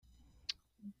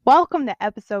Welcome to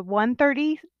episode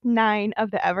 139 of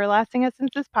the Everlasting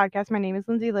Essences podcast. My name is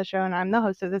Lindsay Lishow, and I'm the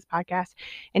host of this podcast.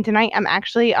 And tonight I'm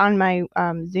actually on my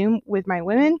Zoom with my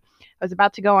women. I was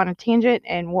about to go on a tangent,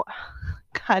 and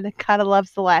God love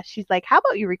Celeste. She's like, how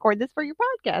about you record this for your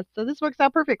podcast? So this works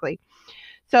out perfectly.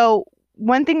 So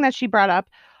one thing that she brought up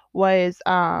was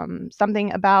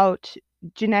something about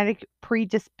genetic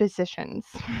predispositions.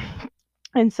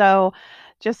 And so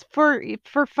just for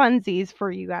funsies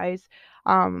for you guys,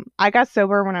 I got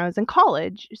sober when I was in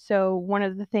college. So one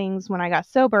of the things when I got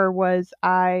sober was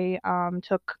I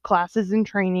took classes and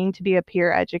training to be a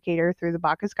peer educator through the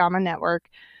Bacchus Gamma Network,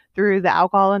 through the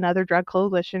Alcohol and Other Drug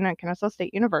Coalition at Kennesaw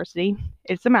State University.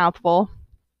 It's a mouthful,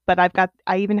 but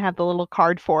I even have the little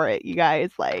card for it, you guys.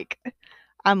 Like,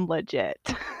 I'm legit.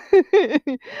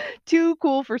 Too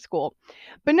cool for school.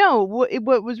 But no,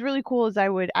 what was really cool is I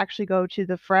would actually go to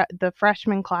the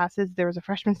freshman classes. There was a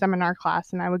freshman seminar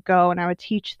class, and I would go and I would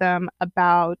teach them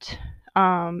about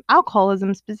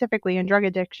alcoholism specifically and drug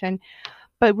addiction,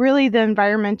 but really the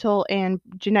environmental and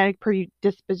genetic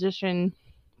predisposition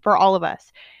for all of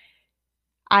us.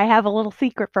 I have a little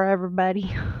secret for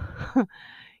everybody.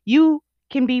 You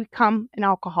can become an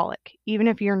alcoholic, even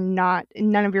if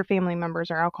none of your family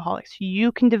members are alcoholics. You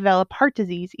can develop heart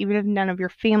disease, even if none of your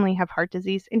family have heart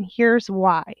disease. And here's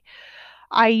why.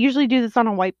 I usually do this on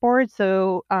a whiteboard,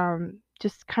 so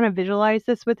just kind of visualize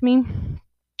this with me.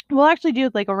 We'll actually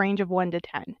do like a range of 1 to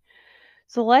 10.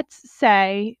 So let's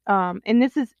say, and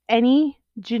this is any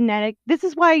genetic, this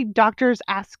is why doctors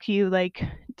ask you, like,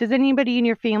 does anybody in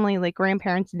your family, like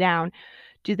grandparents down,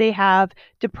 do they have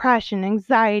depression,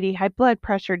 anxiety, high blood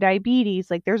pressure,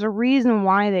 diabetes? Like, there's a reason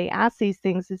why they ask these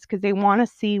things, is because they want to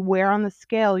see where on the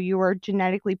scale you are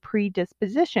genetically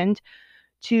predispositioned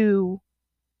to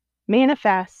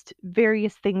manifest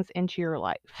various things into your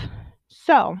life.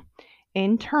 So,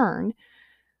 in turn,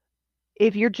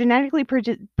 if you're genetically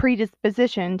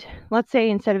predispositioned, let's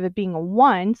say instead of it being a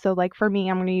 1, so like for me,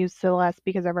 I'm going to use Celeste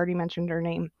because I've already mentioned her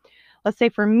name. Let's say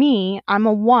for me, I'm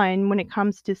a 1 when it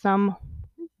comes to some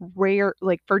rare,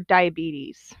 like for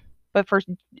diabetes. But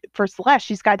for Celeste,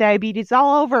 she's got diabetes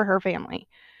all over her family.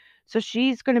 So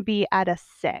she's going to be at a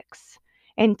 6.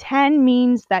 And 10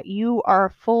 means that you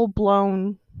are full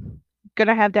blown going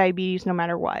to have diabetes no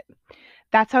matter what.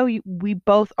 That's how we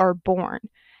both are born.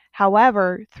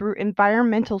 However, through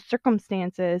environmental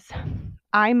circumstances,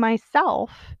 I myself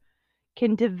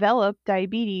can develop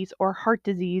diabetes or heart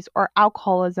disease or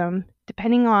alcoholism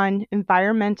depending on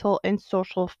environmental and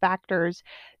social factors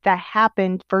that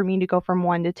happened for me to go from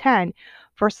 1 to 10.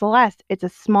 For Celeste, it's a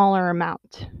smaller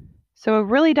amount. So it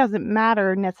really doesn't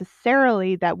matter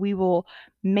necessarily that we will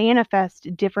manifest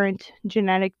different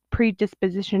genetic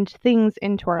predispositioned things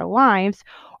into our lives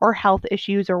or health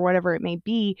issues or whatever it may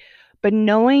be. But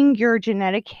knowing your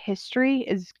genetic history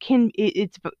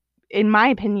it's, in my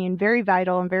opinion, very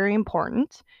vital and very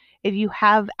important. If you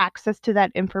have access to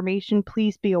that information,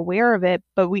 please be aware of it.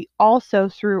 But we also,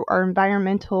 through our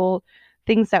environmental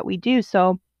things that we do,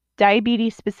 so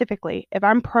diabetes specifically, if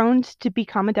I'm prone to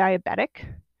become a diabetic,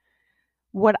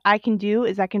 what I can do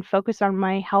is I can focus on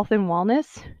my health and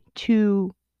wellness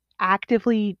to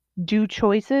actively do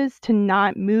choices to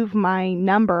not move my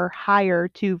number higher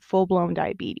to full-blown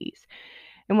diabetes.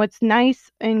 And what's nice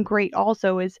and great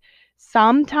also is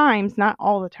sometimes, not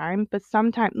all the time, but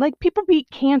sometimes, like, people beat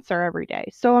cancer every day.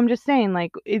 So I'm just saying,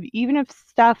 like, even if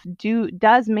stuff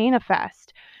does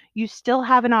manifest, you still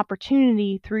have an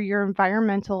opportunity through your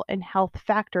environmental and health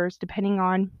factors, depending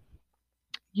on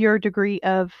your degree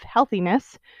of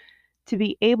healthiness, to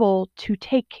be able to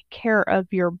take care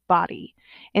of your body.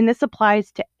 And this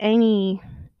applies to any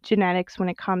genetics when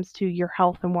it comes to your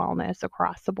health and wellness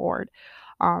across the board.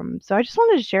 So I just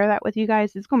wanted to share that with you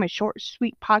guys. It's going to be a short,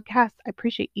 sweet podcast. I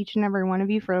appreciate each and every one of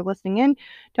you for listening in.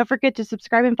 Don't forget to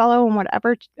subscribe and follow on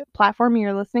whatever platform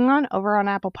you're listening on. Over on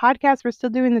Apple Podcasts, we're still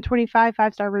doing the 25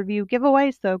 5-star review giveaway.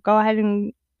 So go ahead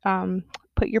and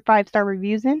put your 5-star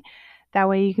reviews in. That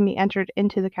way you can be entered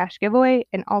into the cash giveaway.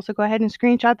 And also go ahead and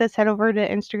screenshot this, head over to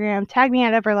Instagram, tag me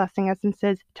at Everlasting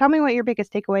Essences. Tell me what your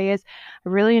biggest takeaway is. I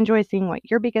really enjoy seeing what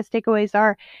your biggest takeaways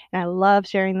are, and I love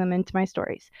sharing them into my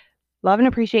stories. Love and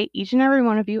appreciate each and every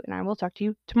one of you, and I will talk to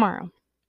you tomorrow.